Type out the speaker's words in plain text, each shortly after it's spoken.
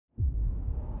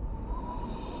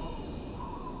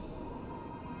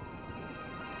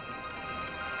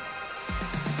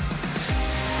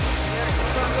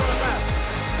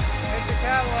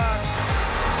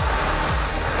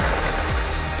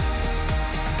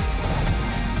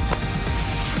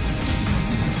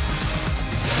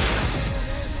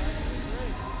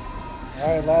All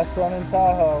right, last one in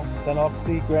Tahoe. Then off to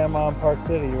see Grandma in Park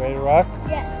City. You ready to rock?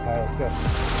 Yes. All right, let's go.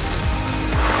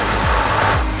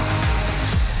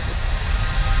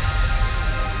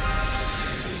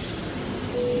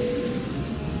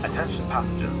 Attention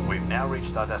passengers, we've now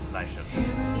reached our destination.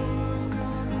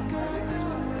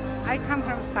 I come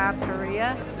from South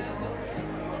Korea.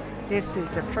 This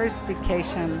is the first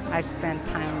vacation I spent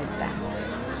time with them.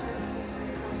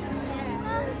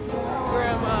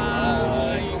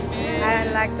 I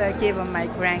like to give my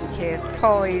grandkids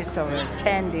toys or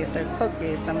candies or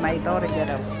cookies, and my daughter get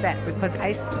upset because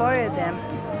I spoil them.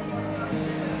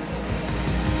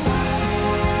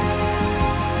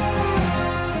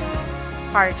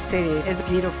 Park City is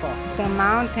beautiful. The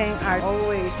mountains are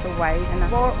always white and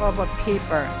full of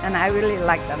people, and I really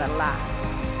like that a lot.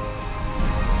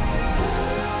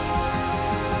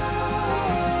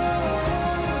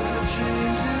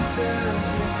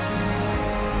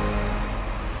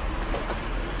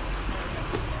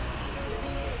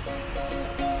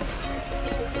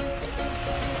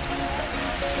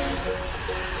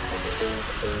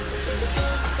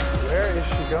 Where is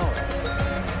she going?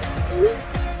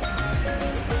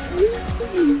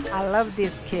 I love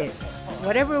these kids.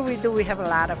 Whatever we do, we have a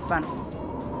lot of fun.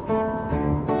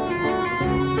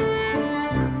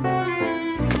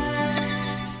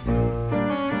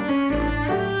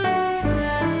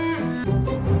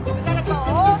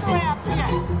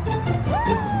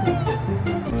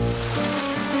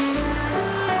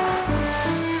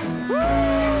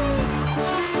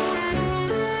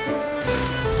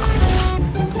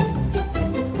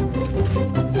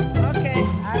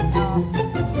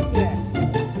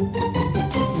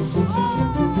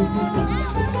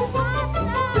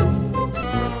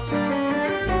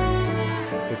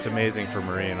 It's amazing for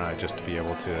Marie and I just to be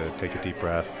able to take a deep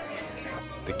breath.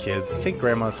 The kids think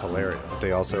Grandma's hilarious.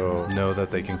 They also know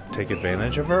that they can take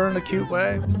advantage of her in a cute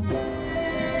way.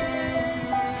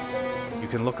 You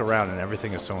can look around and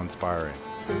everything is so inspiring.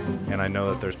 And I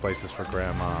know that there's places for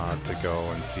Grandma to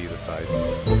go and see the sights.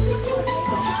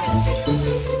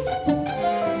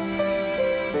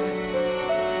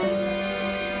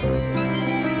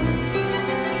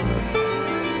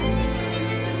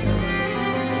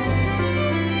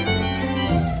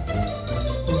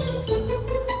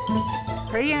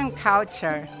 Korean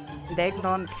culture, they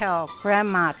don't tell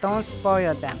Grandma, don't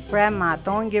spoil them. Grandma,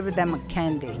 don't give them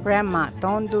candy. Grandma,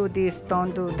 don't do this,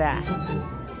 don't do that.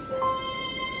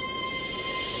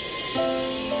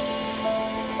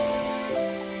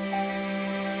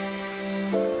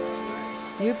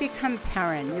 You become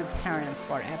parent, you parent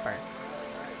forever.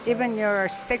 Even you're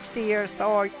 60 years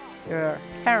old, you're a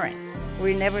parent.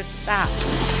 We never stop.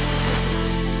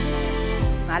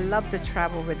 I love to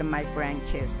travel with my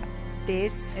grandkids.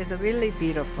 This is really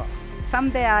beautiful.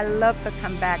 Someday I love to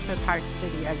come back to Park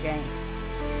City again.